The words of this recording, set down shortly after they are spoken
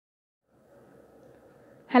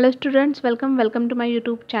Hello students, welcome to my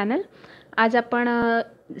YouTube channel. आज आपण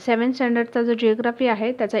 7th स्टँडर्डचा जो जिओग्राफी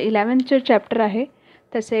आहे त्याचा 11th चॅप्टर आहे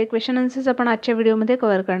त्याचे क्वेश्चन आन्सर्स आपण आजच्या व्हिडिओमध्ये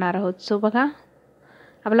कव्हर करणार आहोत. सो बघा,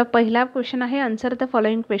 आपला पहिला क्वेश्चन आहे, answer the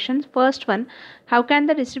following questions. First one, how can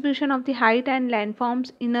the distribution of the height and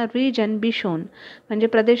लँडफॉर्म्स in a reason be shown. म्हणजे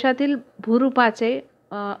प्रदेशातील भूरूपाचे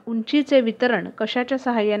उंचीचे वितरण कशाच्या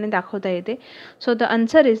सहाय्याने दाखवता येते. So the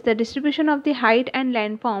answer is the distribution of the height and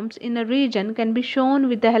लँडफॉर्म्स in a reason can be shown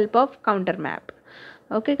with the help of counter map.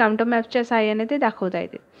 Okay, counter मॅपच्या सहाय्याने ते दाखवता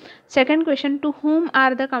येते. Second question, to whom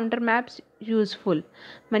R the counter maps useful.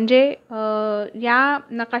 म्हणजे या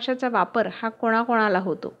नकाशाचा वापर हा कोणाकोणाला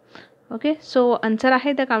होतो. ओके, सो आन्सर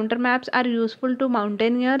आहे the counter maps R useful to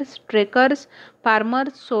mountaineers, trekkers,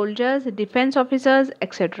 farmers, soldiers, defence officers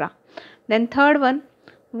etcetera. Then third one,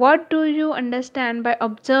 what do you understand bye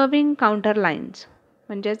observing counter lines.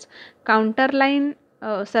 म्हणजेच counter line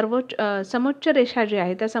समोच्च रेषा जी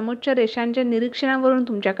आहे त्या समोच्च रेषांच्या निरीक्षणावरून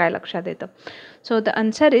तुमच्या काय लक्षात येतं. So the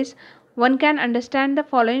answer is one can understand the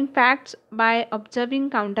following facts by observing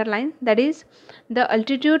counter lines, that is the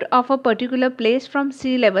altitude of a particular place from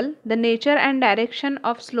sea level, the nature and direction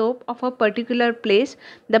of slope of a particular place,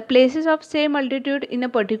 the places of same altitude in a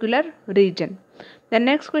particular region. The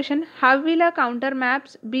next question, how will a counter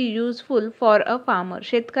maps be useful for a farmer.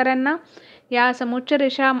 शेतकऱ्यांना या समोच्च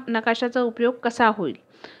रेषा नकाशाचा उपयोग कसा होईल.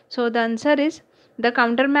 So the answer is the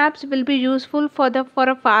counter maps will be useful for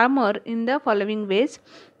a farmer in the following ways,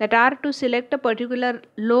 that are to select a particular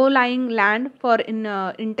low lying land for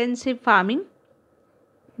intensive farming,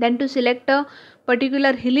 then to select a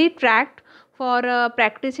particular hilly tract for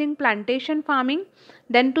practicing plantation farming,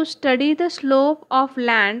 then to study the slope of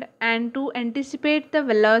land and to anticipate the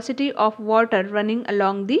velocity of water running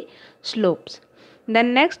along the slopes.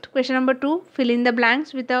 Then next, question number 2, fill in the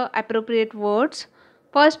blanks with the appropriate words.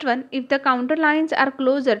 First one, if the counter lines are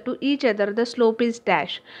closer to each other, the slope is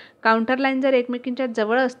dash. Counter line जर एकमेकींच्या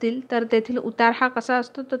जवळ असतील तर तेथील उतार हा कसा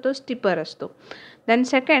असतो, तर तो स्टिपर असतो. Then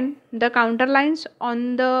second, the counter lines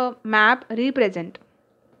on the map represent.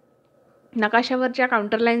 नकाशावर ज्या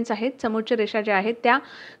काउंटर लाईन्स आहेत, समोच्च रेषा ज्या आहेत, त्या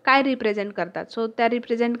काय रिप्रेझेंट करतात. सो त्या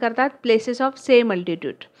रिप्रेझेंट करतात places of same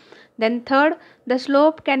altitude. Then third, the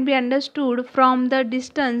slope can be understood from the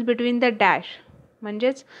distance between the dash.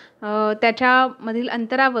 म्हणजेच त्याच्यामधील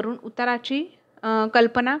अंतरावरून उताराची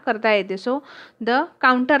कल्पना करता येते. So the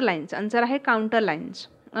counter lines, answer आहे counter lines.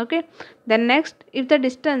 Okay, then next, if the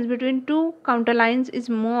distance between two counter lines is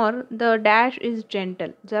more, the dash is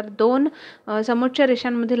gentle. जर दोन समोच्च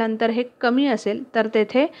रेषांमधील अंतर हे कमी असेल तर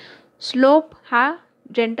तेथे स्लोप हा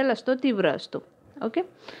जेंटल असतो, तीव्र असतो. ओके,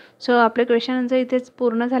 सो आपले क्वेश्चन आन्सर इथेच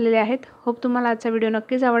पूर्ण झालेले आहेत. होप तुम्हाला आजचा व्हिडिओ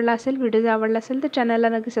नक्कीच आवडला असेल. व्हिडिओ जर आवडला असेल तर चॅनलला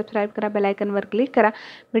नक्की सबस्क्राईब करा, बेल आयकनवर क्लिक करा.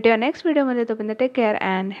 भेटूया नेक्स्ट व्हिडिओमध्ये. तोपर्यंत take care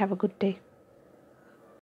and have a good day.